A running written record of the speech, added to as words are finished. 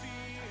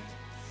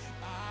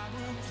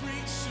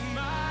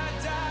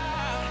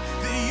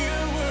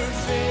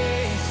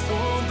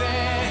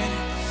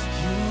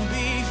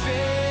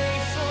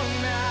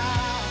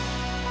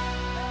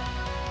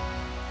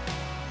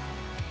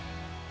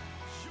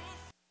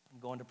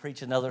going to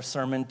preach another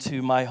sermon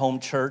to my home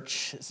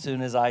church as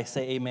soon as I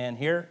say amen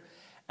here,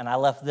 and I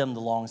left them the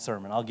long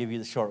sermon. I'll give you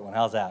the short one.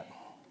 How's that?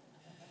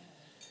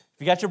 If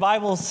you got your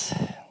Bibles,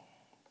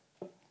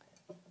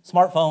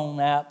 smartphone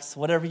apps,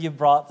 whatever you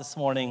brought this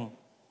morning,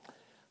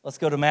 let's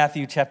go to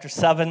Matthew chapter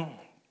 7. And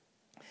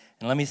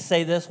let me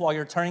say this while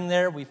you're turning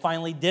there. We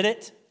finally did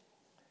it.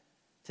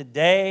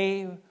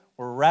 Today,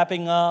 we're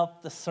wrapping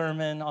up the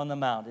Sermon on the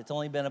Mount. It's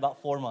only been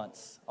about 4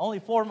 months. Only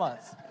 4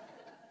 months.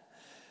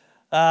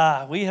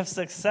 We have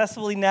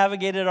successfully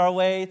navigated our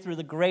way through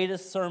the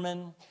greatest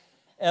sermon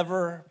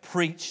ever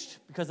preached.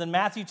 Because in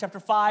Matthew chapter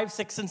 5,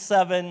 6, and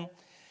 7,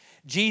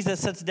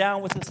 Jesus sits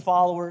down with his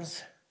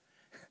followers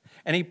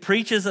and he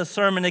preaches a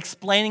sermon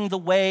explaining the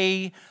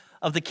way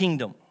of the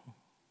kingdom.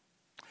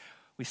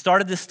 We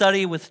started this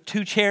study with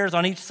 2 chairs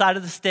on each side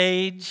of the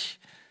stage.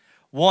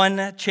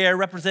 One chair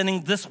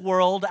representing this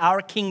world,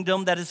 our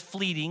kingdom that is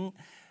fleeting,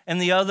 and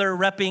the other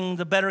repping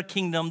the better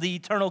kingdom, the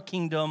eternal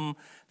kingdom,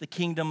 the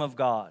kingdom of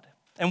God.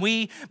 And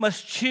we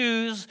must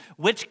choose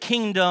which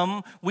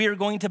kingdom we are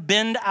going to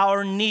bend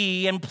our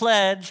knee and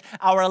pledge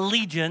our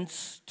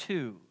allegiance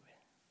to.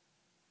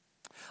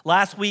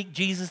 Last week,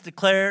 Jesus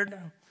declared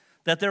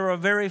that there are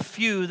very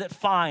few that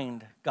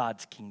find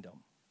God's kingdom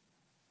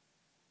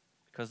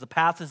because the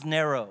path is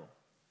narrow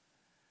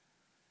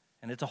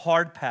and it's a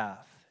hard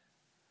path,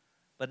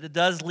 but it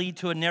does lead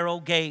to a narrow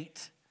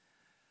gate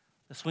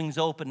that swings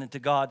open into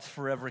God's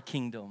forever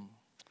kingdom.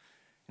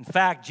 In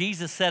fact,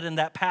 Jesus said in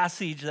that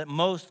passage that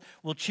most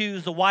will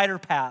choose the wider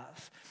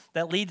path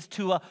that leads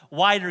to a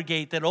wider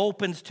gate that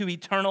opens to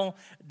eternal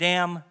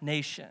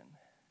damnation.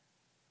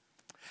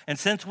 And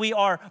since we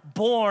are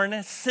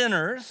born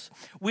sinners,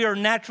 we are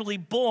naturally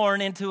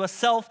born into a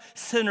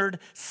self-centered,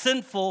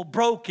 sinful,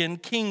 broken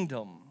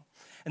kingdom.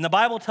 And the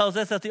Bible tells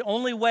us that the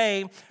only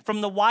way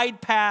from the wide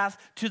path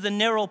to the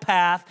narrow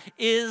path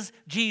is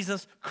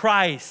Jesus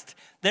Christ.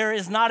 There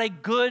is not a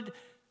good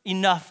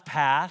enough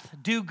path,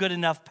 do good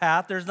enough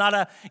path. There's not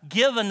a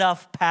give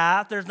enough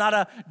path. There's not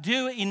a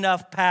do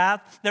enough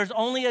path. There's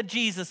only a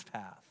Jesus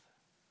path.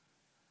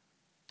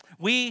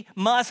 We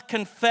must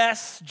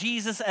confess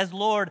Jesus as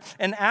Lord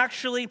and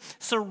actually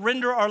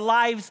surrender our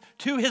lives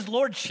to his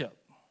lordship.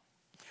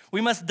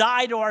 We must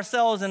die to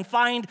ourselves and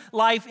find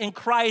life in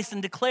Christ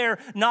and declare,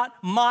 not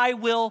my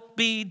will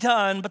be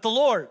done, but the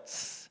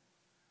Lord's.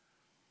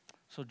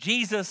 So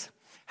Jesus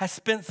has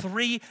spent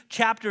 3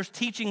 chapters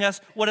teaching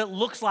us what it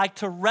looks like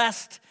to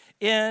rest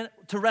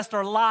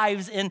our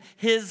lives in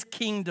his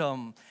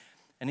kingdom.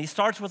 And he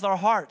starts with our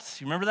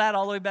hearts. You remember that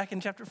all the way back in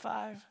chapter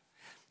 5?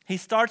 He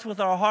starts with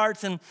our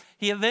hearts and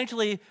he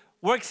eventually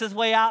works his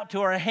way out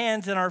to our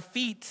hands and our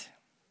feet.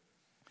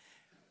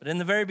 But in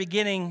the very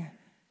beginning,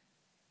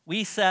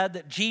 we said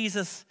that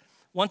Jesus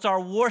wants our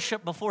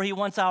worship before he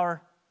wants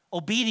our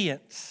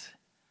obedience.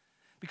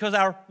 Because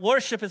our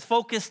worship is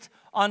focused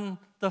on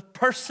the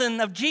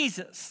person of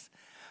Jesus.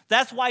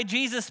 That's why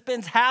Jesus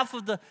spends half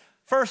of the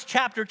first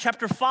chapter,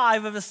 chapter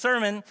 5 of his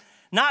sermon,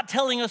 not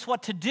telling us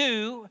what to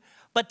do,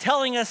 but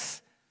telling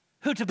us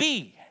who to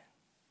be.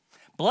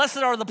 Blessed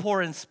are the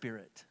poor in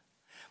spirit.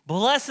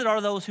 Blessed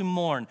are those who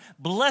mourn.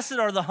 Blessed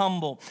are the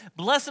humble.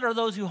 Blessed are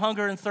those who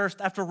hunger and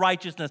thirst after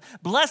righteousness.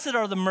 Blessed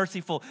are the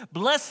merciful.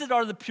 Blessed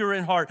are the pure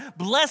in heart.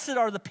 Blessed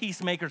are the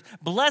peacemakers.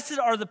 Blessed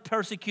are the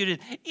persecuted.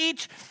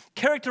 Each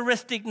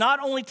characteristic not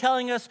only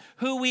telling us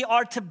who we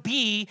are to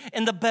be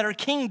in the better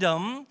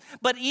kingdom,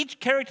 but each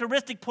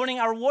characteristic pointing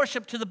our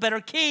worship to the better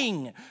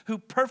king who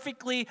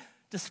perfectly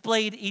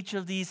displayed each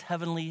of these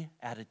heavenly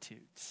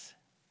attitudes.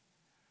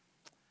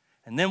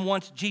 And then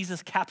once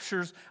Jesus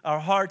captures our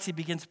hearts, he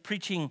begins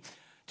preaching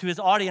to his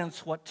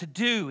audience what to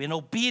do in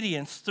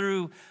obedience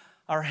through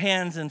our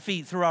hands and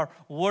feet, through our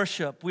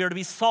worship. We are to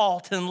be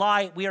salt and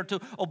light. We are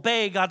to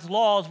obey God's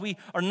laws. We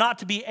are not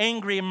to be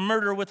angry and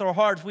murder with our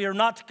hearts. We are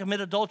not to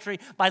commit adultery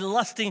by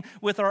lusting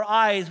with our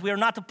eyes. We are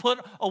not to put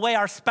away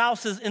our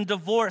spouses in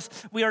divorce.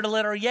 We are to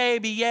let our yea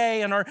be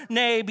yea and our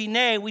nay be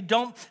nay. We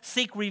don't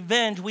seek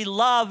revenge. We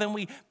love and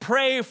we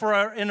pray for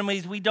our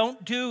enemies. We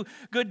don't do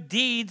good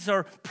deeds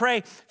or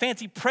pray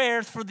fancy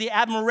prayers for the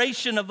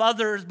admiration of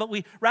others, but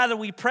we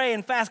pray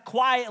and fast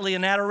quietly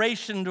in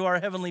adoration to our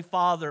Heavenly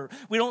Father.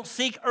 We don't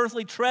seek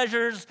earthly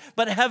treasures,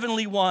 but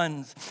heavenly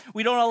ones.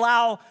 We don't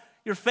allow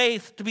your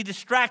faith to be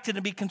distracted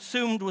and be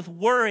consumed with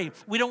worry.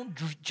 We don't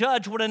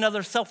judge one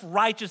another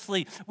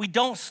self-righteously. We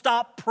don't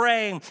stop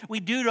praying.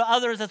 We do to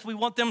others as we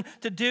want them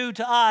to do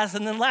to us.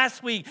 And then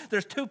last week,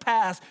 there's 2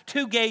 paths,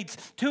 2 gates,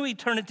 2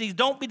 eternities.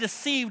 Don't be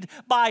deceived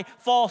by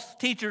false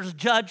teachers.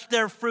 Judge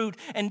their fruit.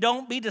 And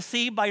don't be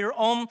deceived by your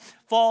own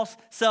false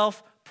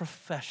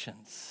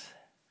self-professions.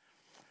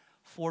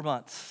 4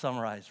 months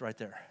summarized right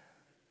there.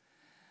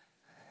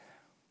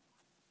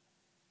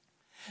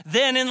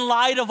 Then, in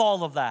light of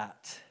all of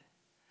that,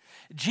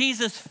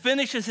 Jesus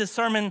finishes his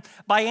sermon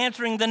by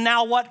answering the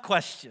now what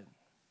question.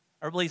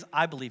 Or at least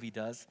I believe he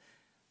does.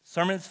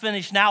 Sermon's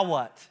finished, now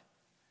what?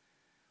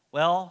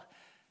 Well,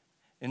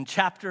 in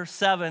chapter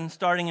 7,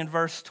 starting in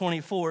verse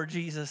 24,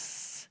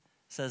 Jesus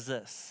says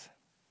this: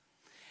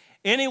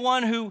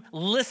 anyone who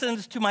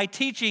listens to my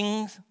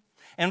teachings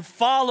and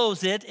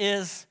follows it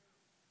is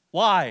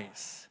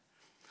wise.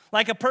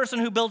 Like a person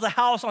who builds a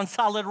house on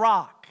solid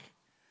rock.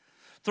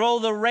 Though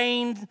the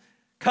rain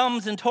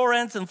comes in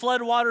torrents and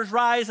floodwaters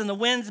rise and the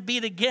winds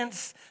beat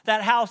against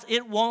that house,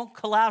 it won't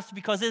collapse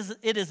because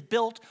it is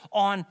built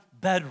on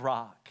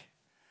bedrock.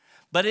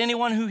 But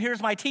anyone who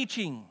hears my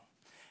teaching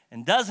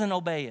and doesn't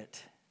obey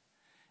it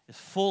is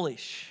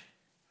foolish.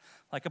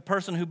 Like a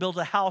person who builds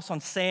a house on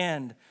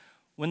sand.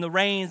 When the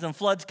rains and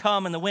floods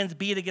come and the winds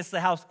beat against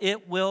the house,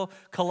 it will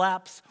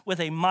collapse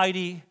with a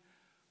mighty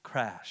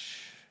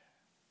crash.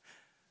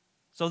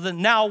 So the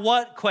now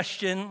what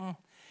question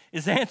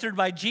is answered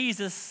by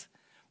Jesus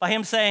by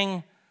him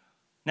saying,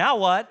 now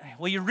what?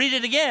 Well, you read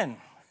it again.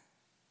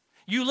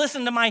 You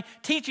listen to my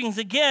teachings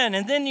again,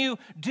 and then you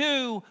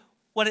do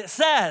what it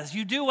says.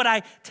 You do what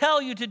I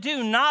tell you to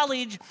do.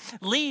 Knowledge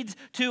leads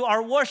to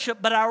our worship,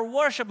 but our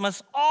worship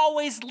must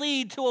always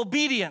lead to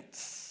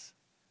obedience.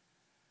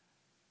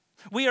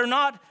 We are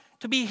not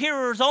to be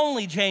hearers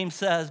only, James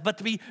says, but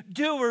to be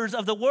doers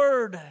of the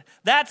word.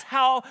 That's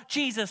how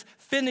Jesus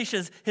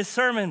finishes his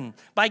sermon,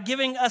 by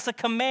giving us a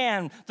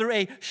command through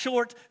a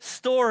short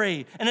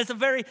story. And it's a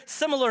very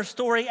similar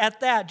story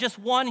at that, just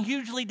one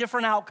hugely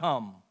different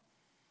outcome.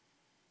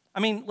 I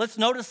mean, let's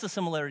notice the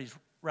similarities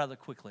rather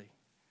quickly.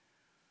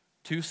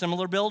 Two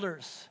similar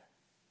builders,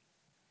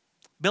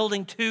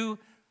 building two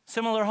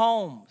similar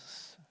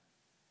homes.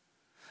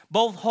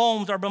 Both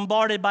homes are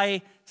bombarded by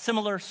a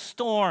similar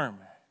storm.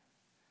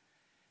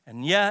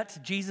 And yet,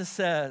 Jesus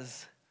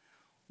says,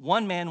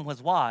 one man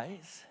was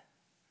wise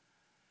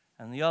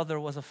and the other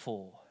was a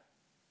fool.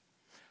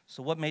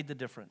 So what made the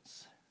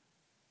difference?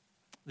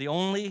 The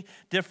only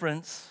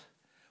difference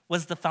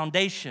was the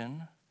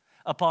foundation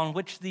upon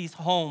which these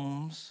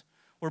homes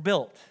were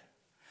built.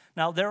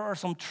 Now, there are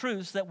some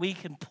truths that we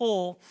can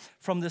pull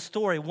from this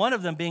story. One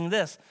of them being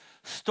this: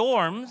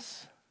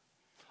 storms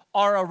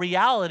are a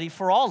reality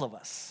for all of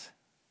us.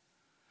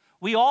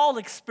 We all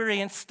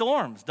experience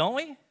storms, don't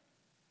we?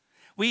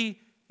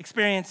 We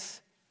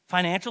experience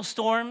financial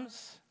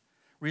storms,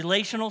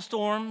 relational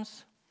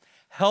storms,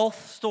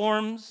 health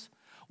storms,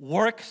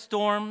 work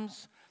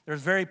storms.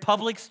 There's very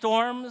public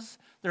storms.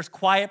 There's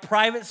quiet,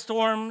 private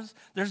storms.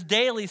 There's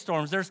daily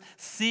storms. There's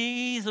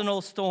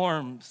seasonal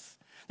storms.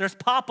 There's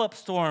pop-up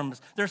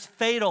storms. There's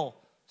fatal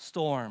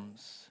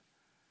storms.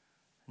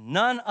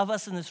 None of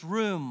us in this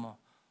room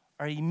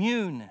are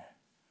immune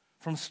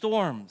from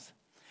storms.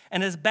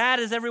 And as bad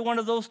as every one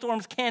of those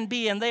storms can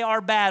be, and they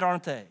are bad,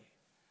 aren't they?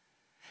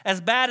 As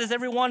bad as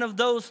every one of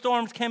those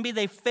storms can be,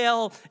 they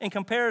fail in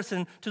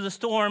comparison to the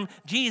storm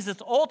Jesus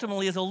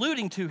ultimately is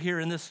alluding to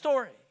here in this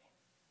story.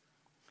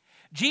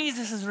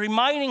 Jesus is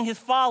reminding his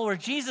followers,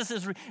 Jesus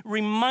is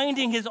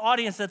reminding his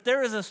audience that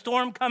there is a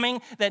storm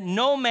coming that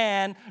no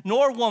man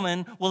nor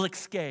woman will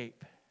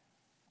escape.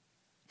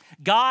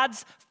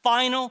 God's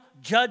final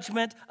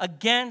judgment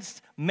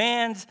against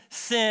man's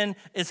sin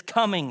is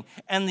coming.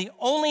 And the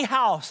only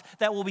house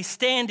that will be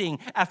standing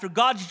after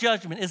God's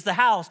judgment is the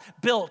house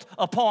built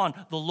upon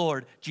the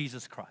Lord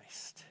Jesus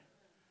Christ.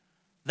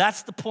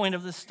 That's the point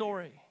of this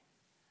story.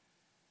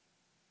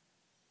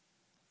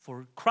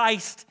 For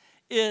Christ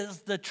is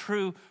the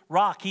true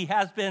rock. He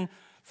has been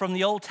from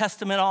the Old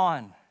Testament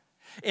on.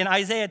 In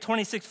Isaiah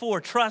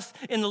 26:4, trust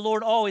in the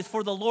Lord always,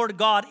 for the Lord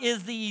God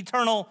is the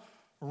eternal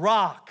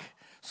rock.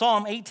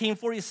 Psalm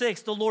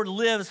 18:46, the Lord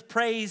lives,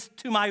 praise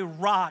to my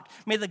rock.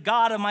 May the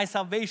God of my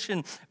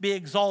salvation be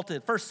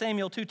exalted. 1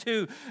 Samuel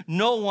 2:2,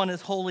 no one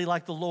is holy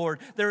like the Lord.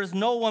 There is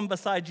no one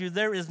beside you.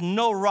 There is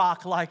no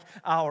rock like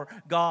our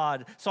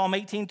God. Psalm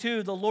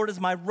 18:2, the Lord is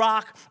my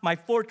rock, my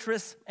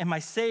fortress, and my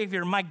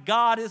Savior. My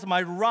God is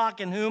my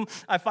rock in whom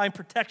I find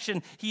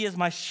protection. He is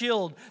my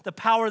shield, the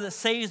power that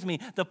saves me,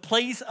 the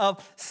place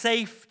of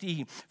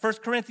safety.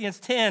 1 Corinthians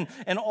 10,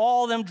 and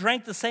all of them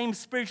drank the same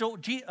spiritual,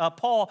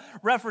 Paul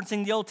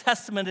referencing the Old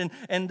Testament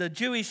and the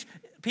Jewish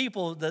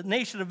people, the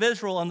nation of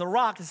Israel, and the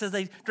rock. It says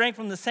they drank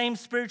from the same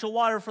spiritual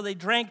water, for they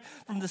drank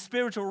from the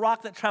spiritual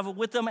rock that traveled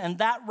with them, and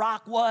that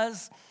rock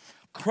was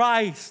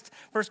Christ.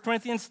 1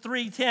 Corinthians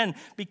 3:10,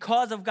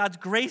 because of God's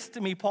grace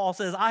to me, Paul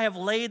says, I have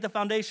laid the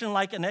foundation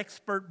like an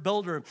expert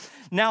builder.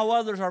 Now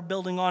others are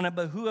building on it,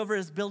 but whoever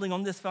is building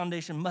on this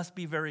foundation must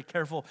be very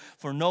careful,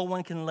 for no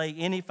one can lay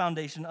any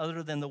foundation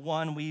other than the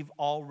one we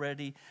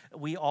already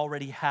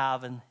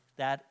have, and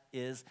that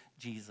is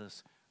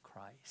Jesus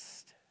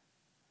Christ.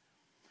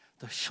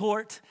 The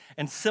short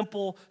and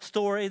simple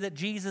story that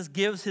Jesus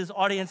gives his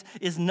audience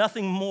is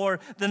nothing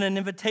more than an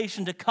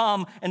invitation to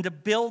come and to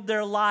build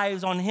their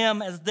lives on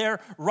him as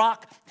their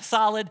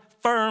rock-solid,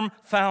 firm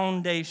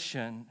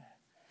foundation.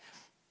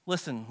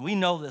 Listen, we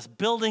know this.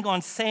 Building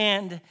on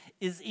sand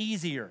is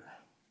easier.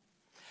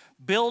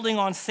 Building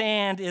on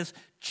sand is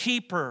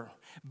cheaper.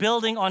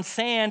 Building on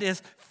sand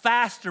is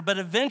faster, but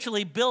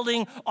eventually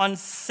building on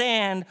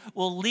sand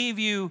will leave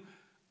you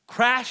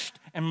crashed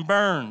and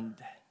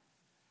burned.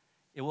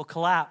 It will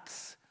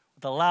collapse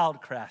with a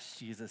loud crash,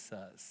 Jesus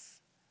says.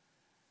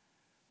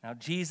 Now,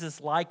 Jesus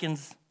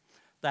likens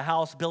the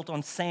house built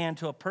on sand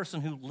to a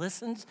person who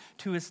listens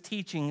to his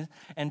teachings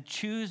and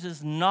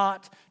chooses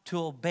not to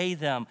obey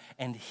them.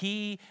 And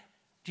he,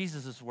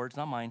 Jesus' words,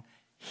 not mine,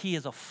 he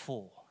is a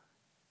fool.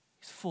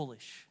 He's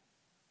foolish.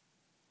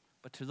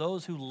 But to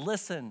those who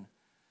listen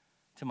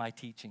to my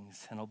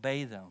teachings and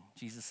obey them,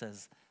 Jesus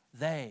says,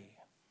 they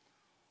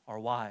are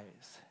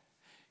wise.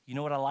 You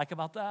know what I like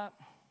about that?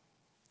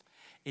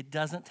 It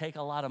doesn't take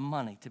a lot of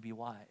money to be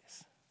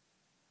wise.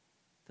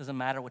 Doesn't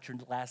matter what your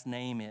last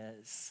name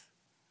is.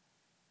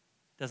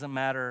 Doesn't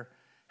matter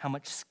how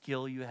much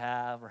skill you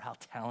have or how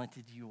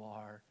talented you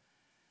are.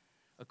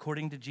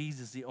 According to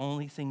Jesus, the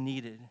only thing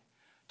needed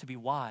to be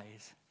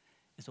wise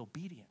is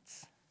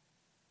obedience.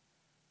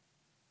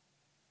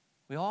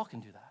 We all can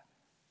do that.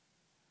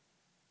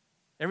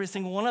 Every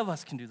single one of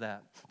us can do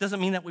that. Doesn't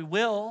mean that we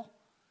will.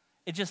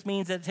 It just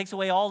means that it takes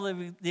away all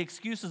the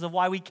excuses of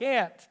why we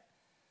can't.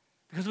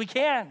 Because we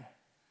can.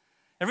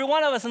 Every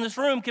one of us in this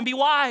room can be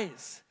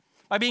wise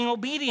by being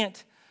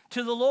obedient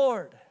to the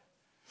Lord.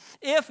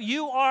 If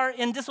you are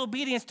in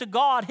disobedience to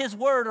God, His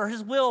word, or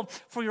His will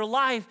for your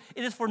life,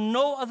 it is for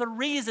no other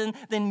reason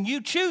than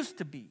you choose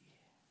to be.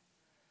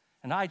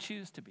 And I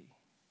choose to be.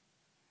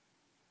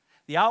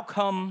 The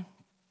outcome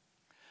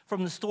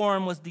from the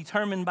storm was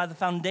determined by the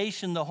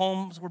foundation the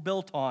homes were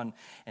built on.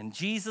 And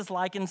Jesus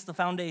likens the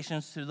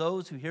foundations to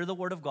those who hear the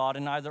word of God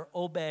and either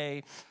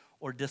obey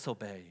or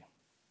disobey.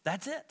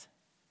 That's it.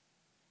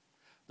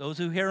 Those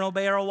who hear and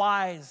obey are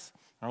wise,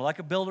 are like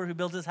a builder who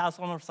builds his house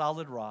on a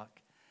solid rock.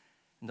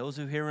 And those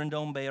who hear and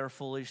don't obey are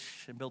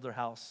foolish and build their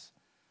house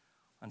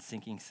on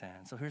sinking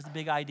sand. So here's the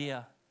big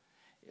idea.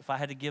 If I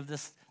had to give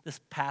this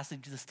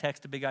passage, this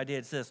text, a big idea,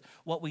 it's this.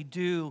 What we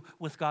do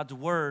with God's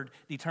word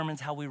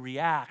determines how we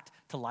react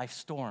to life's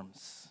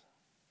storms.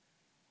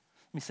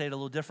 Let me say it a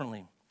little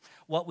differently.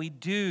 What we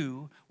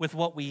do with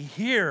what we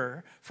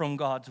hear from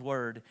God's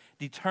word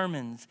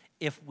determines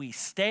if we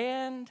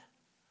stand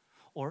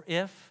or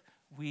if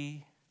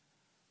we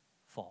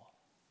fall.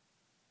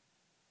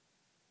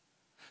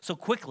 So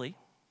quickly,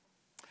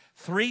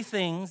 3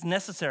 things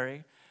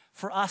necessary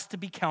for us to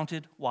be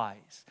counted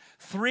wise.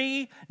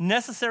 3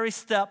 necessary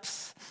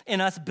steps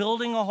in us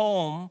building a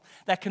home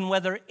that can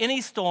weather any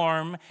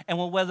storm and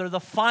will weather the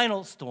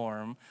final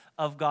storm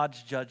of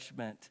God's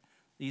judgment.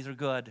 These are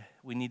good.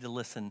 We need to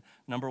listen.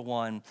 Number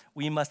 1,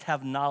 we must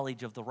have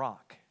knowledge of the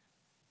rock.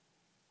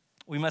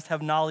 We must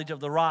have knowledge of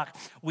the rock.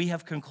 We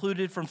have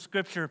concluded from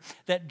Scripture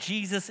that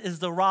Jesus is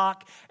the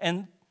rock,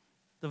 and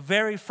the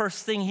very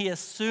first thing he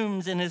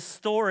assumes in his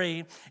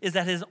story is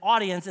that his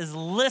audience is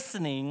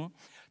listening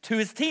to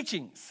his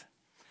teachings.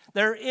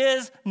 There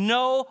is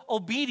no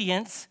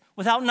obedience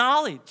without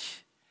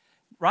knowledge,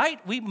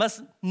 right? We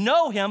must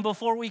know him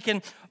before we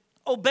can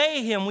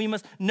obey him. We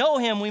must know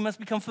him. We must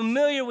become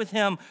familiar with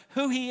him,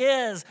 who he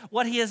is,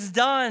 what he has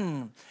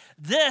done.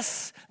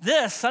 This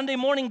Sunday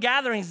morning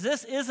gatherings,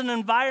 this is an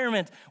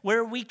environment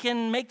where we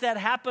can make that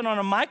happen on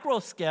a micro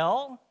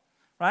scale,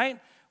 right?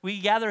 We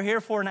gather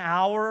here for an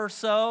hour or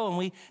so, and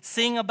we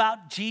sing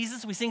about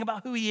Jesus. We sing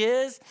about who he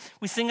is.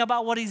 We sing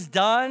about what he's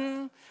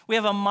done. We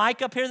have a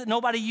mic up here that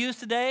nobody used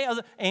today.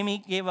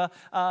 Amy gave an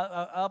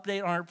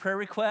update on her prayer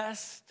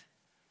request,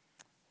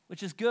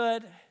 which is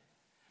good.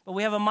 But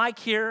we have a mic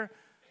here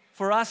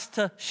for us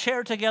to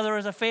share together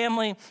as a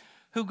family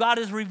who God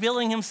is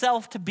revealing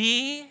himself to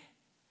be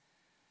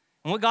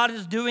and what God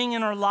is doing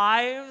in our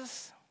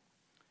lives.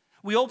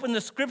 We open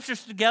the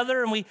scriptures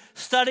together and we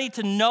study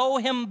to know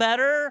him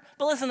better.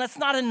 But listen, that's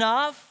not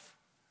enough.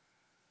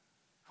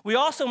 We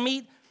also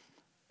meet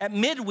at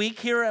midweek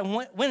here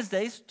on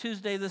Wednesdays,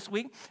 Tuesday this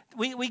week.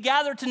 We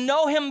gather to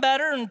know him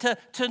better and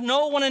to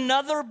know one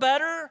another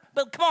better.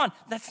 But come on,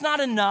 that's not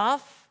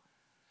enough.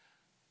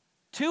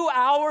 2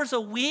 hours a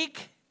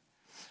week,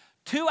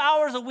 2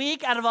 hours a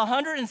week out of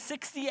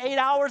 168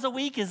 hours a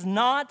week is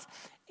not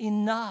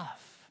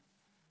enough.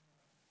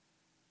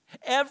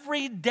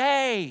 Every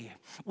day,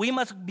 we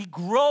must be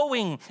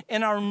growing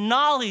in our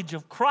knowledge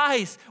of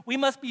Christ. We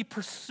must be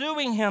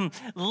pursuing him,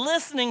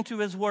 listening to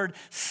his word,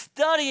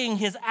 studying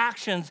his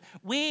actions.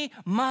 We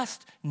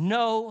must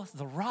know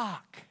the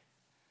rock.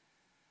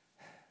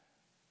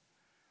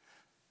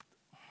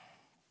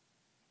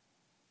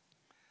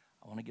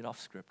 I want to get off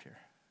script here.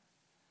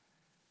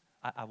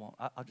 I won't.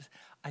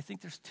 I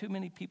think there's too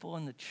many people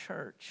in the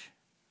church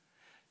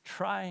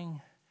trying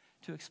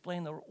to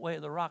explain the way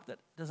of the rock that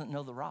doesn't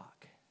know the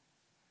rock.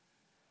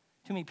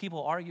 Too many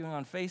people arguing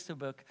on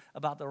Facebook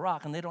about the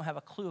rock, and they don't have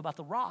a clue about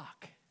the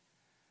rock.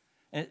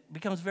 And it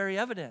becomes very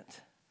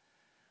evident.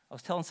 I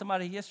was telling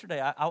somebody yesterday,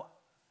 no,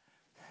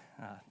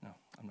 I'm not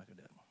going to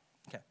do it.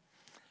 Okay.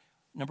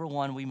 Number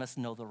 1, we must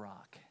know the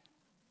rock.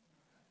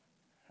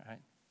 All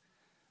right?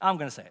 I'm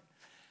going to say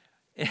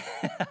it.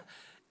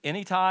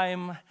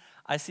 Anytime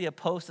I see a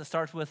post that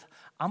starts with,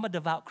 I'm a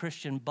devout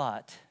Christian,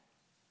 but,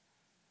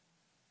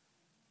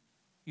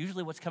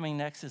 usually what's coming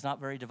next is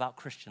not very devout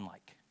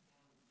Christian-like.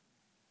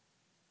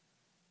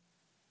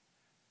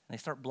 They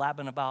start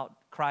blabbing about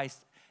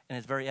Christ, and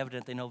it's very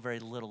evident they know very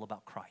little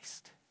about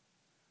Christ.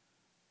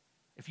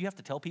 If you have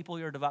to tell people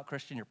you're a devout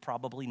Christian, you're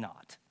probably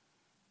not.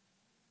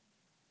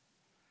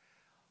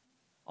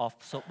 off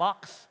the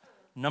soapbox.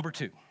 Number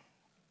 2.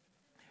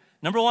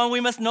 Number 1, we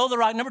must know the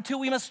rock. Number 2,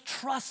 we must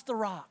trust the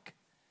rock.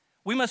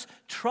 We must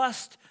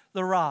trust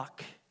the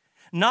rock.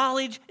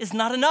 Knowledge is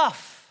not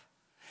enough.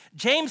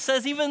 James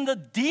says even the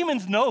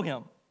demons know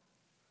him.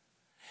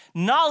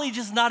 Knowledge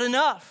is not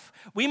enough.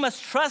 We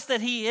must trust that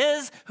he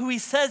is who he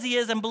says he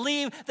is and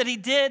believe that he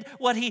did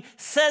what he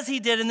says he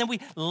did. And then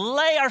we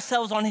lay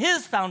ourselves on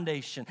his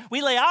foundation.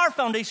 We lay our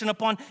foundation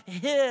upon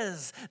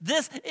his.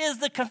 This is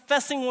the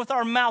confessing with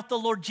our mouth the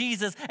Lord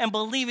Jesus and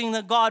believing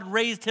that God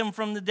raised him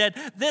from the dead.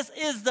 This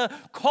is the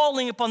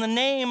calling upon the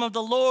name of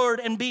the Lord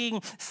and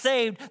being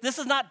saved. This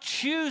is not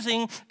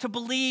choosing to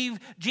believe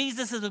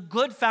Jesus is a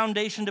good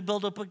foundation to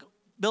build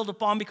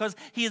upon because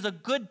he is a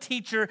good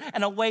teacher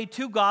and a way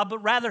to God, but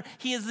rather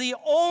he is the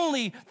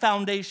only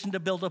foundation to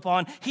build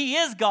upon. He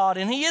is God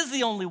and he is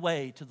the only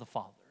way to the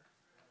Father.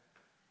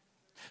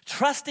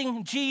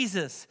 Trusting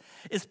Jesus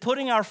is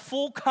putting our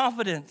full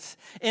confidence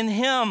in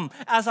him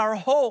as our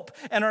hope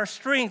and our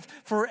strength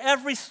for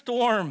every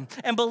storm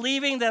and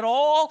believing that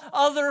all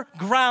other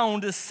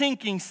ground is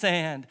sinking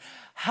sand.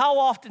 How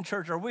often,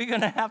 church, are we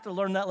going to have to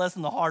learn that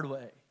lesson the hard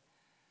way?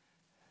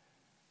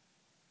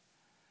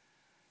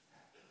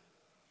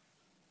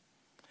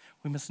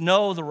 We must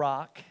know the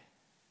rock.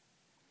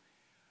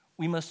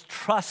 We must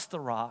trust the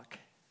rock.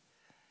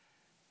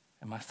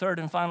 And my third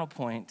and final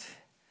point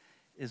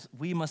is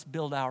we must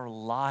build our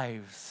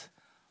lives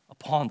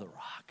upon the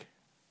rock.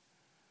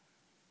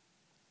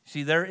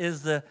 See, there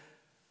is the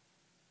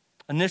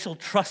initial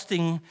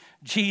trusting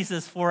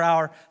Jesus for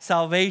our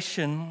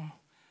salvation,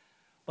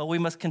 but we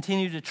must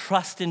continue to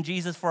trust in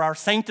Jesus for our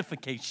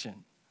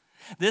sanctification.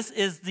 This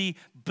is the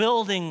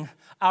building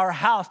our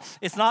house.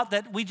 It's not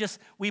that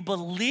we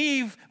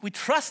believe, we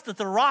trust that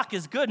the rock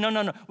is good.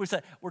 No.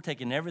 We're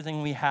taking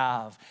everything we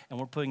have and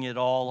we're putting it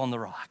all on the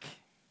rock.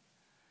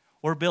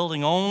 We're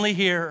building only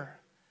here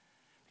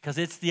because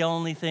it's the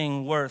only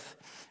thing worth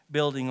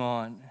building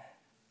on.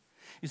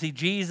 You see,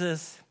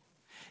 Jesus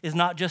is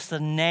not just a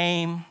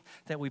name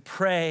that we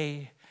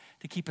pray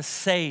to keep us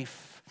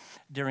safe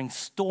during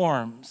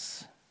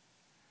storms.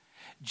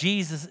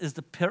 Jesus is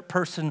the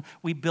person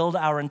we build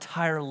our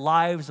entire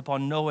lives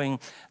upon,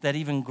 knowing that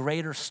even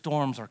greater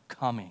storms are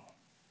coming.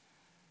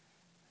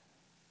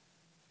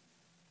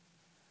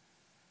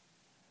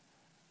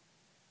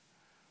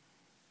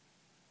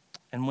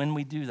 And when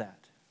we do that,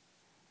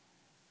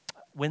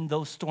 when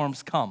those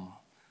storms come,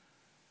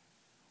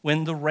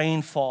 when the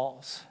rain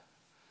falls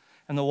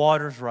and the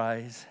waters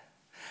rise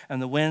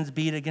and the winds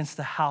beat against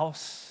the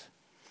house,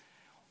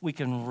 we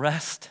can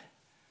rest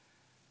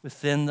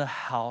within the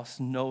house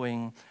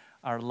knowing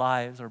our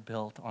lives are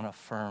built on a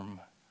firm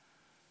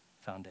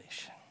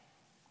foundation.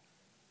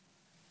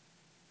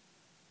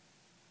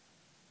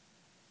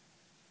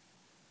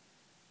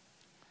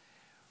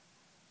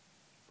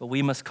 But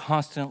we must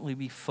constantly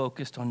be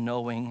focused on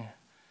knowing,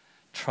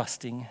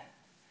 trusting,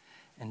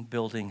 and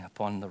building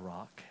upon the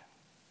rock.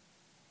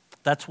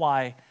 That's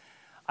why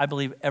I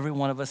believe every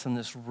one of us in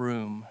this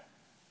room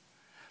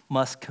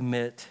must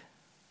commit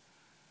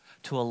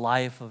to a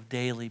life of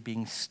daily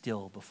being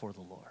still before the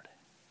Lord.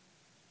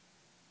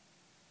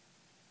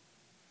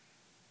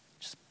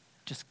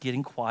 Just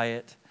getting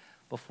quiet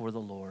before the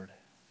Lord.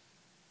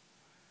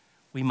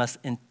 We must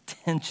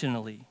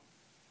intentionally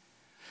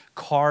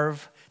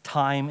carve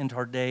time into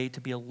our day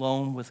to be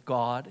alone with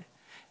God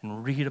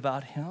and read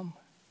about him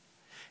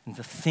and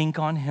to think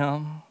on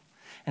him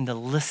and to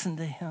listen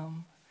to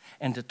him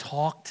and to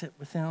talk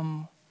with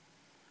him.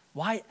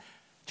 Why,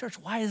 church,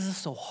 why is this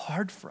so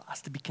hard for us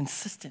to be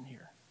consistent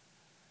here?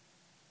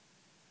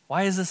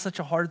 Why is this such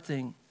a hard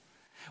thing?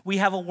 We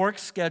have a work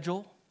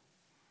schedule,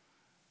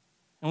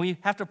 and we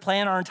have to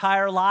plan our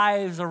entire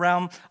lives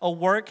around a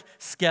work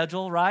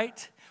schedule,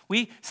 right?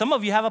 Some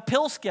of you have a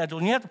pill schedule,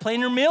 and you have to plan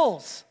your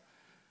meals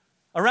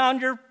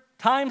around your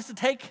times to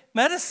take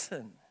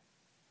medicine.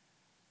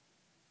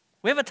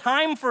 We have a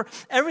time for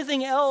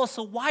everything else,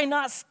 so why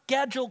not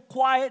schedule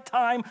quiet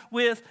time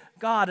with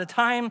God, a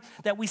time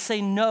that we say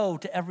no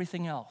to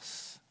everything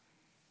else?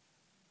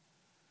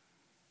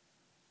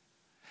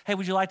 Hey,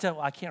 would you like to?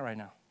 Well, I can't right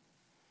now.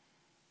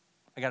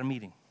 I got a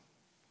meeting.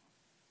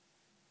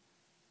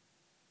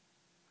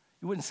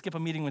 You wouldn't skip a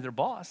meeting with your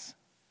boss.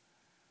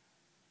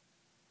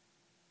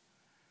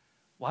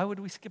 Why would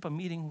we skip a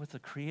meeting with the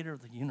creator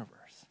of the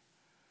universe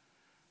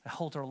that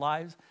holds our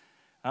lives?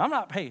 And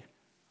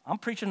I'm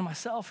preaching to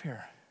myself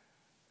here.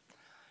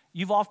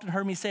 You've often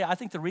heard me say, I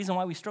think the reason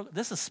why we struggle,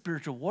 this is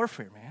spiritual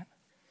warfare, man.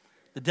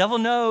 The devil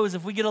knows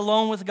if we get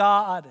alone with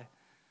God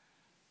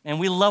and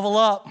we level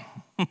up,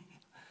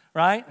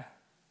 right?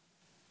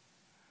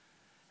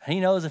 He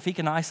knows if he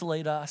can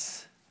isolate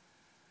us.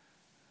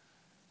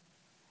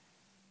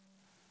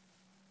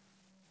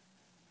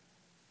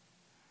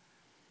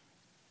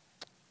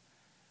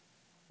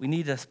 We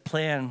need to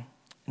plan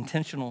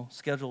intentional,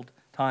 scheduled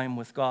time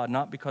with God,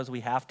 not because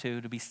we have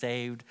to be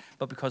saved,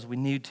 but because we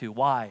need to.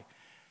 Why?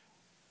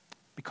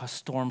 Because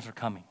storms are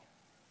coming.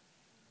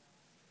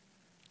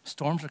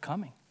 Storms are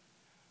coming.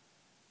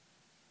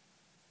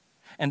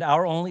 And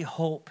our only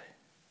hope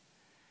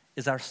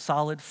is our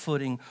solid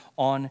footing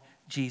on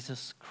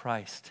Jesus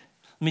Christ.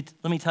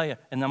 Let me tell you,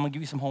 and I'm going to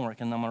give you some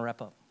homework, and then I'm going to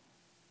wrap up.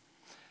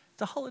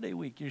 It's a holiday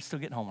week. You're still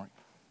getting homework.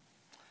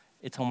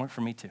 It's homework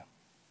for me too.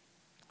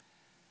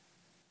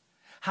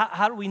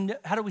 How do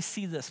we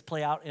see this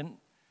play out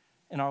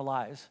in our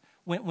lives?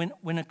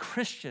 When a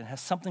Christian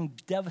has something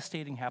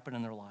devastating happen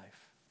in their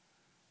life,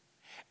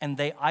 and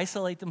they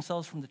isolate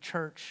themselves from the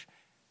church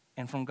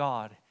and from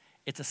God,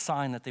 it's a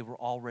sign that they were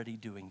already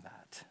doing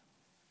that.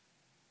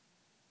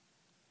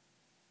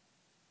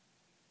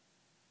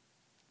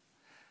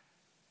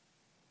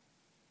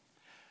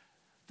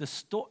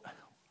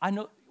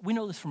 We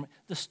know this from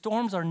the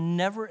storms are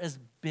never as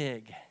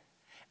big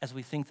as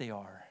we think they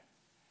are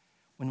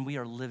when we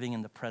are living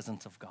in the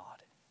presence of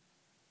God.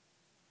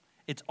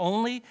 It's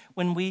only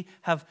when we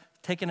have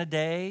taken a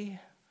day,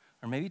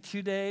 or maybe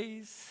 2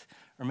 days,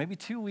 or maybe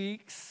 2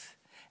 weeks,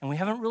 and we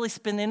haven't really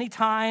spent any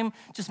time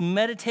just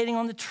meditating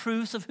on the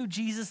truths of who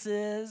Jesus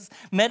is,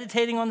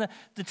 meditating on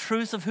the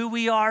truths of who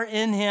we are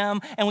in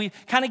him, and we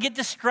kind of get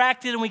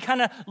distracted and we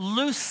kind of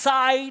lose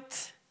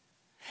sight,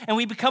 and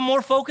we become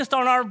more focused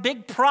on our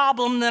big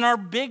problem than our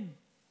big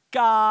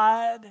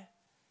God.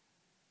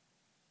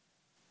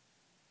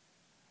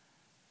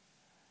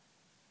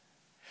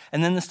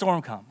 And then the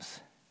storm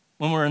comes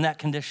when we're in that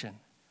condition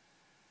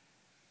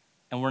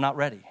and we're not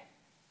ready.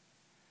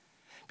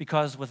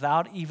 Because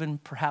without even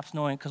perhaps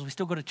knowing, because we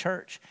still go to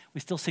church,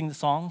 we still sing the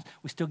songs,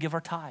 we still give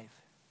our tithe.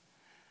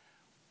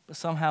 But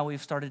somehow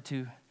we've started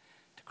to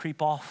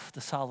creep off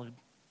the solid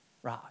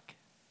rock.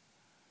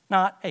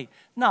 Not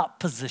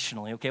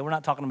positionally, okay? We're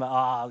not talking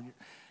about,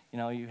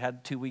 you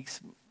had 2 weeks,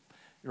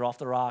 you're off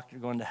the rock, you're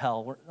going to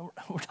hell.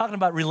 We're talking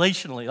about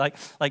relationally,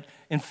 like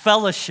in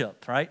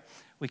fellowship, right?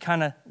 We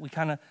kind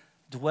of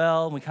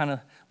dwell, and we kind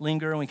of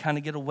linger, and we kind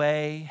of get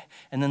away,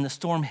 and then the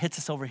storm hits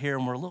us over here,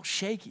 and we're a little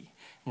shaky,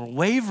 and we're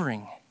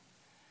wavering.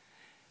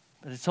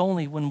 But it's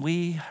only when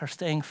we are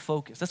staying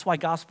focused. That's why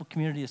gospel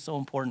community is so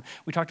important.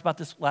 We talked about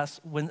this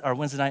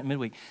Wednesday night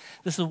midweek.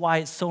 This is why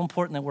it's so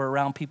important that we're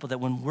around people that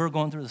when we're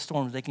going through the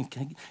storms, they can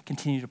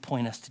continue to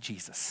point us to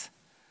Jesus.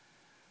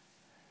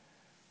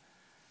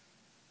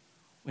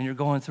 When you're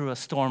going through a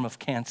storm of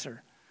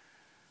cancer,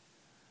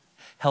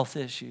 health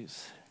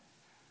issues,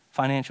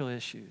 financial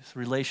issues,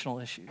 relational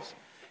issues,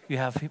 you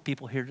have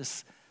people here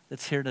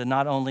that's here to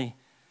not only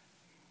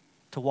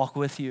to walk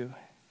with you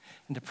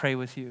and to pray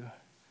with you,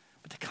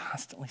 but to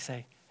constantly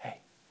say,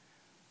 hey,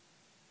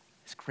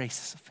 his grace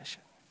is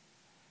sufficient.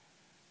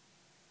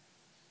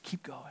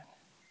 Keep going.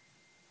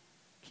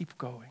 Keep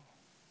going.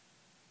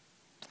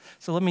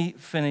 So let me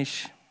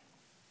finish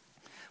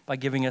by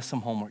giving us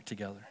some homework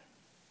together.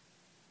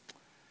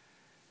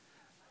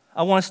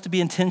 I want us to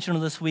be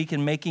intentional this week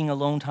in making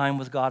alone time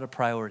with God a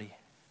priority.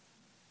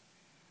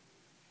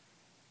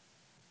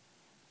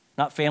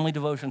 Not family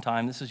devotion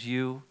time. This is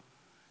you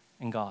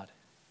and God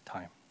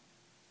time.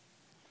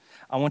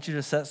 I want you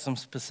to set some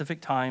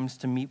specific times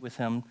to meet with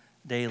him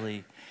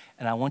daily,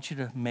 and I want you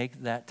to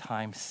make that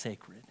time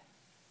sacred.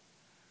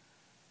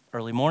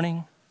 Early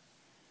morning,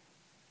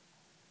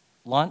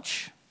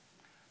 lunch,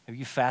 maybe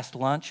you fast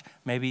lunch,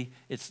 maybe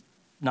it's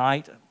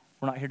night.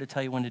 We're not here to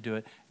tell you when to do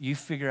it. You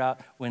figure out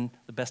when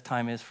the best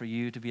time is for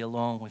you to be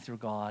alone with your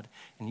God,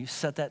 and you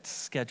set that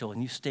schedule,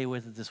 and you stay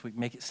with it this week.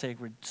 Make it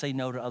sacred. Say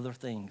no to other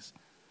things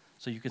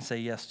so you can say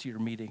yes to your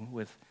meeting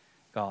with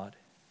God.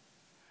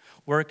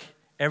 Work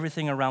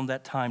everything around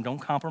that time. Don't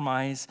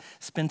compromise.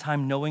 Spend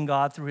time knowing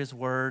God through his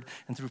word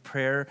and through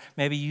prayer.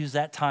 Maybe use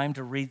that time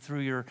to read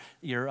through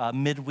your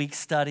midweek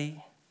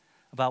study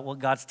about what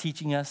God's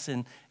teaching us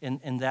in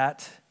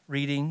that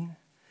reading.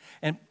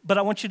 But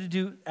I want you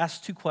to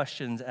ask 2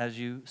 questions as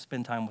you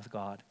spend time with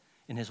God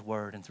in his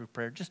word and through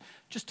prayer.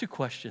 Just 2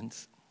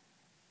 questions.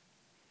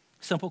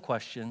 Simple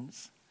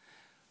questions.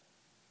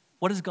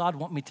 What does God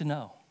want me to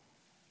know?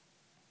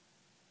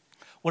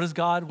 What does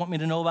God want me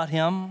to know about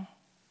him?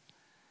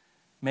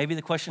 Maybe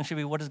the question should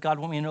be, what does God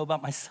want me to know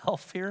about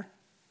myself here?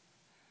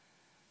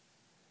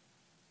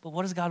 But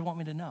what does God want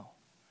me to know?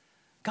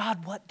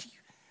 God,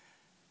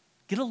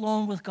 get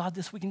alone with God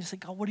this week and just say,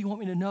 God, what do you want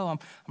me to know?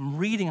 I'm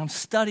reading, I'm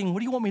studying. What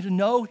do you want me to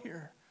know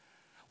here?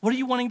 What are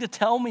you wanting to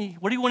tell me?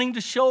 What are you wanting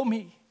to show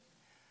me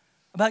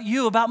about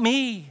you, about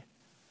me?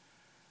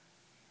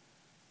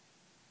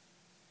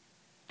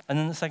 And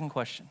then the second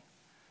question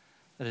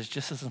that is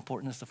just as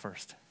important as the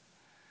first.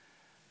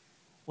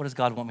 What does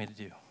God want me to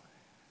do?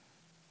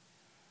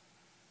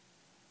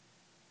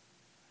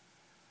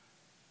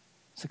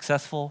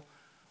 Successful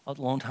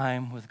alone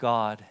time with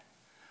God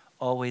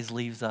always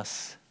leaves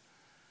us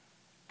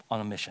on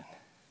a mission.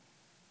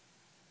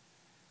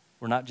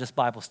 We're not just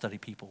Bible study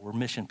people, we're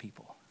mission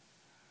people.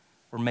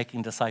 We're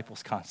making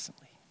disciples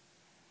constantly.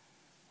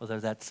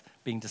 Whether that's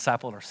being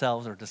discipled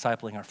ourselves or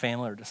discipling our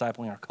family or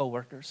discipling our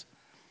coworkers.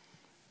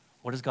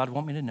 What does God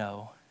want me to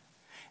know?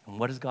 And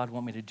what does God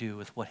want me to do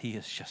with what he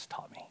has just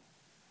taught me?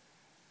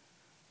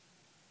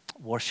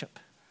 Worship,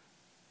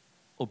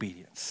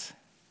 obedience.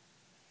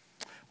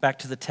 Back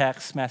to the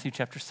text, Matthew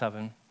chapter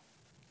 7.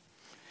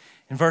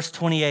 In verse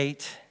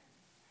 28,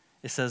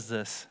 it says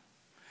this: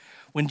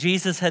 When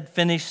Jesus had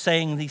finished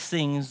saying these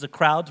things, the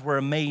crowds were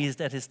amazed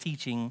at his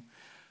teaching,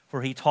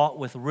 for he taught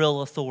with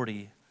real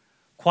authority,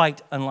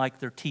 quite unlike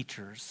their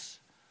teachers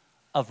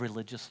of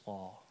religious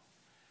law.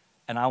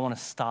 And I want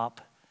to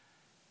stop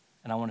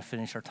and I want to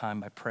finish our time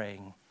by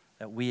praying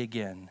that we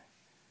again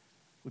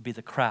would be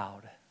the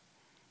crowd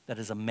that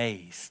is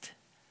amazed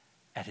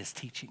at his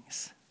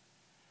teachings.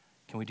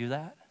 Can we do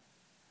that?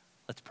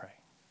 Let's pray.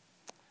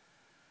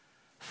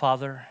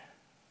 Father,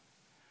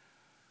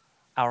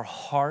 our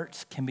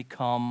hearts can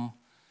become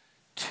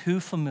too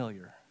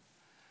familiar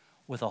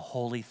with a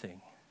holy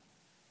thing.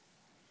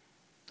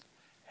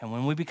 And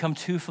when we become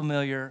too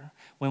familiar,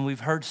 when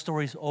we've heard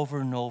stories over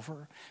and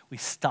over, we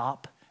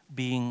stop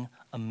being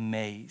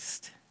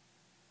amazed.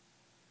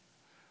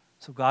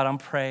 So God, I'm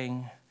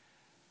praying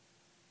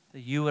that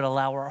you would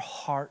allow our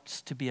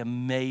hearts to be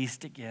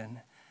amazed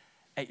again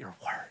at your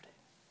word.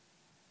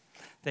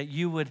 That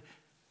you would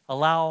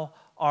allow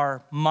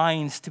our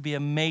minds to be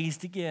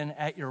amazed again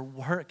at your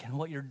work and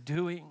what you're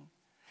doing.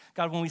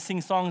 God, when we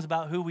sing songs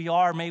about who we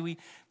are, may we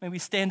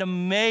stand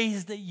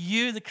amazed that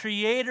you, the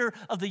creator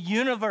of the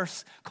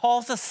universe,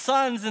 calls us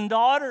sons and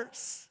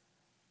daughters.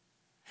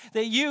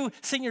 That you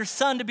sent your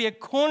son to be a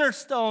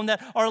cornerstone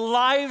that our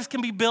lives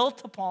can be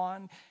built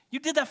upon. You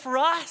did that for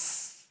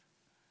us.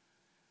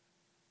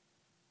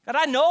 God,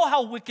 I know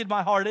how wicked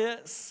my heart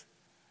is.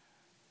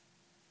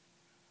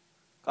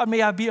 God,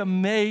 may I be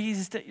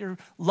amazed at your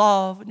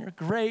love and your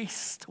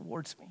grace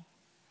towards me.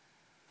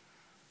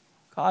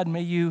 God,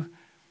 may you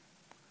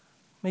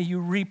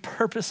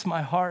repurpose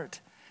my heart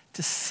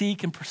to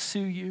seek and pursue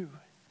you,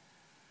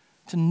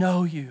 to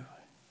know you,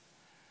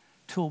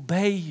 to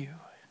obey you.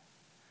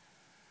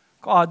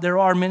 God, there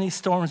are many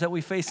storms that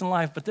we face in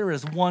life, but there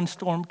is one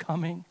storm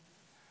coming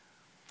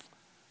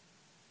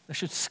that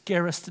should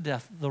scare us to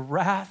death, the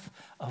wrath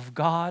of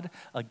God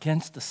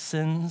against the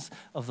sins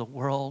of the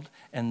world.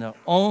 And the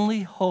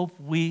only hope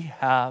we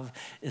have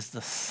is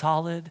the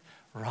solid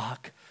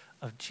rock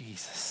of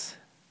Jesus.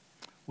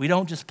 We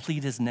don't just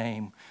plead his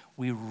name,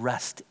 we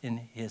rest in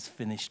his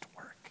finished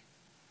work.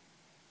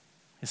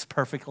 His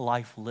perfect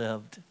life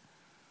lived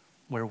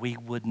where we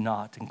would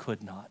not and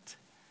could not.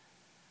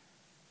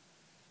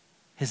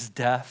 His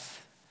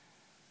death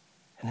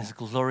and his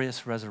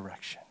glorious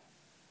resurrection.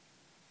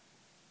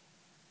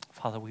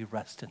 Father, we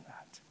rest in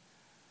that.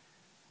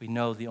 We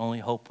know the only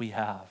hope we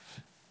have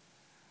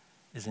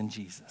is in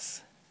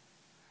Jesus.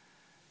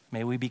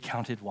 May we be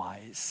counted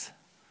wise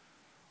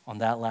on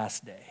that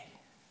last day.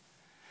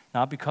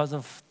 Not because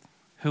of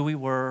who we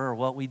were or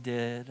what we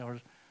did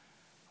or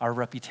our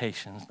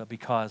reputations, but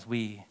because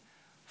we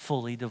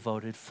fully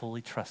devoted,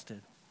 fully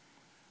trusted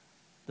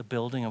the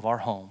building of our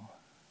home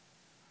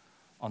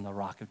on the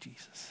rock of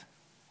Jesus.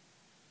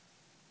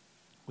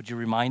 Would you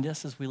remind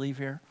us as we leave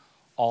here?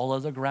 All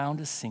other ground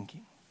is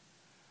sinking.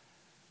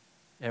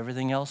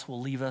 Everything else will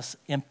leave us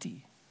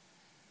empty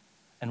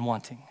and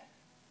wanting.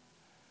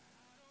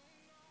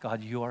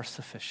 God, you are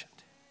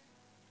sufficient.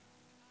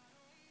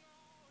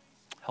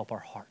 Help our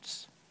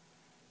hearts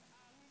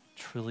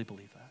truly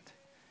believe that.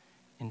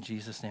 In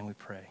Jesus' name we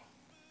pray.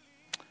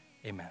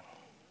 Amen.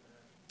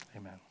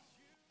 Amen.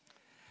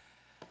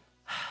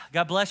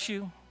 God bless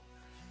you.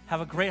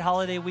 Have a great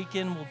holiday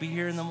weekend. We'll be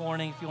here in the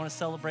morning if you want to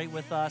celebrate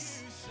with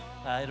us.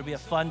 It'll be a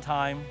fun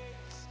time.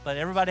 But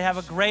everybody have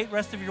a great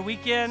rest of your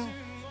weekend.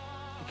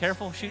 Be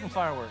careful of shooting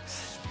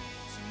fireworks.